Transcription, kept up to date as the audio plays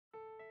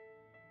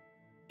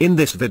In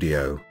this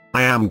video,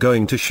 I am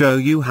going to show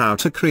you how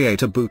to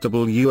create a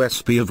bootable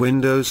USB of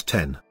Windows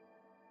 10.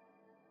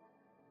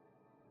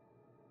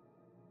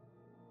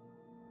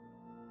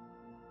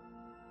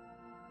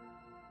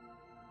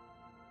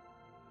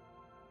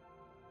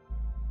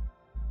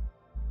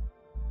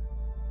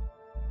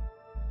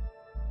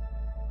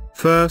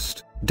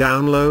 First,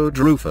 download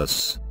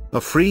Rufus, a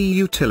free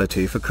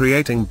utility for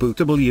creating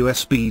bootable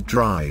USB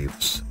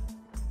drives.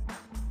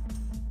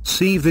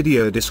 See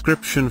video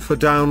description for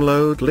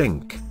download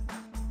link.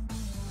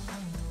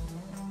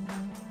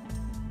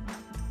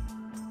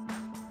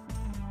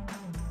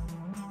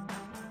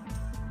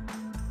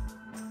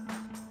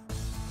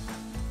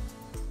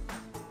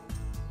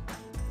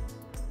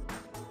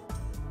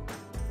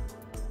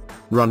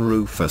 Run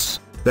Rufus,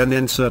 then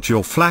insert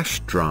your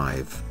flash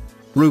drive.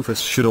 Rufus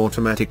should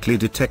automatically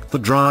detect the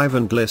drive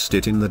and list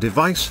it in the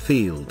device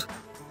field.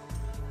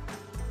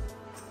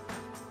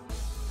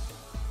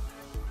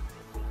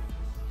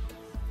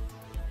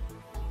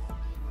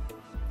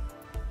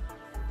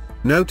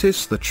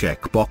 Notice the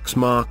checkbox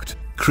marked,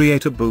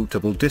 Create a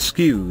bootable disk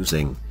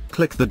using.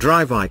 Click the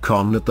drive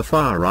icon at the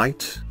far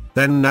right,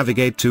 then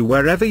navigate to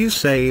wherever you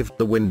saved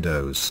the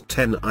Windows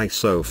 10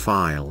 ISO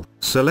file,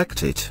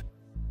 select it.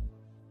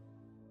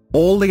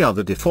 All the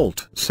other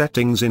default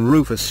settings in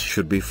Rufus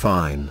should be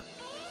fine.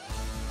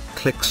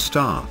 Click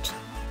Start.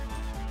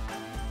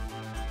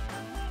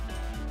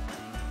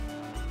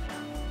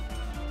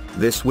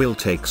 This will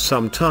take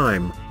some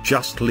time,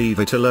 just leave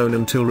it alone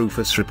until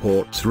Rufus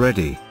reports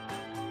ready.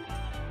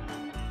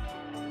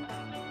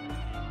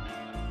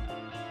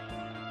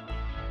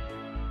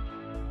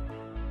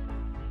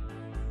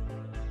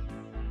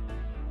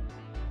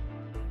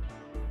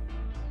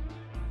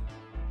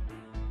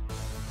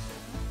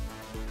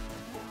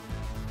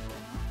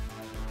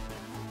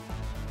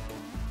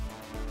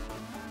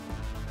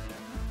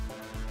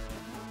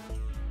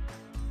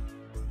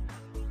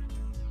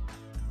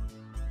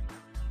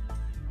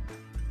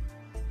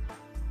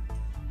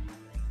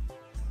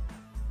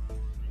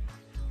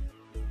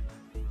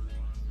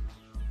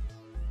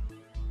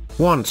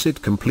 Once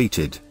it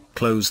completed,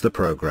 close the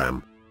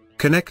program.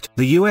 Connect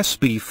the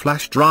USB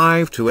flash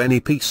drive to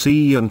any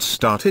PC and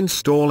start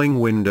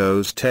installing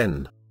Windows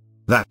 10.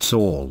 That's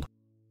all.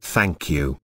 Thank you.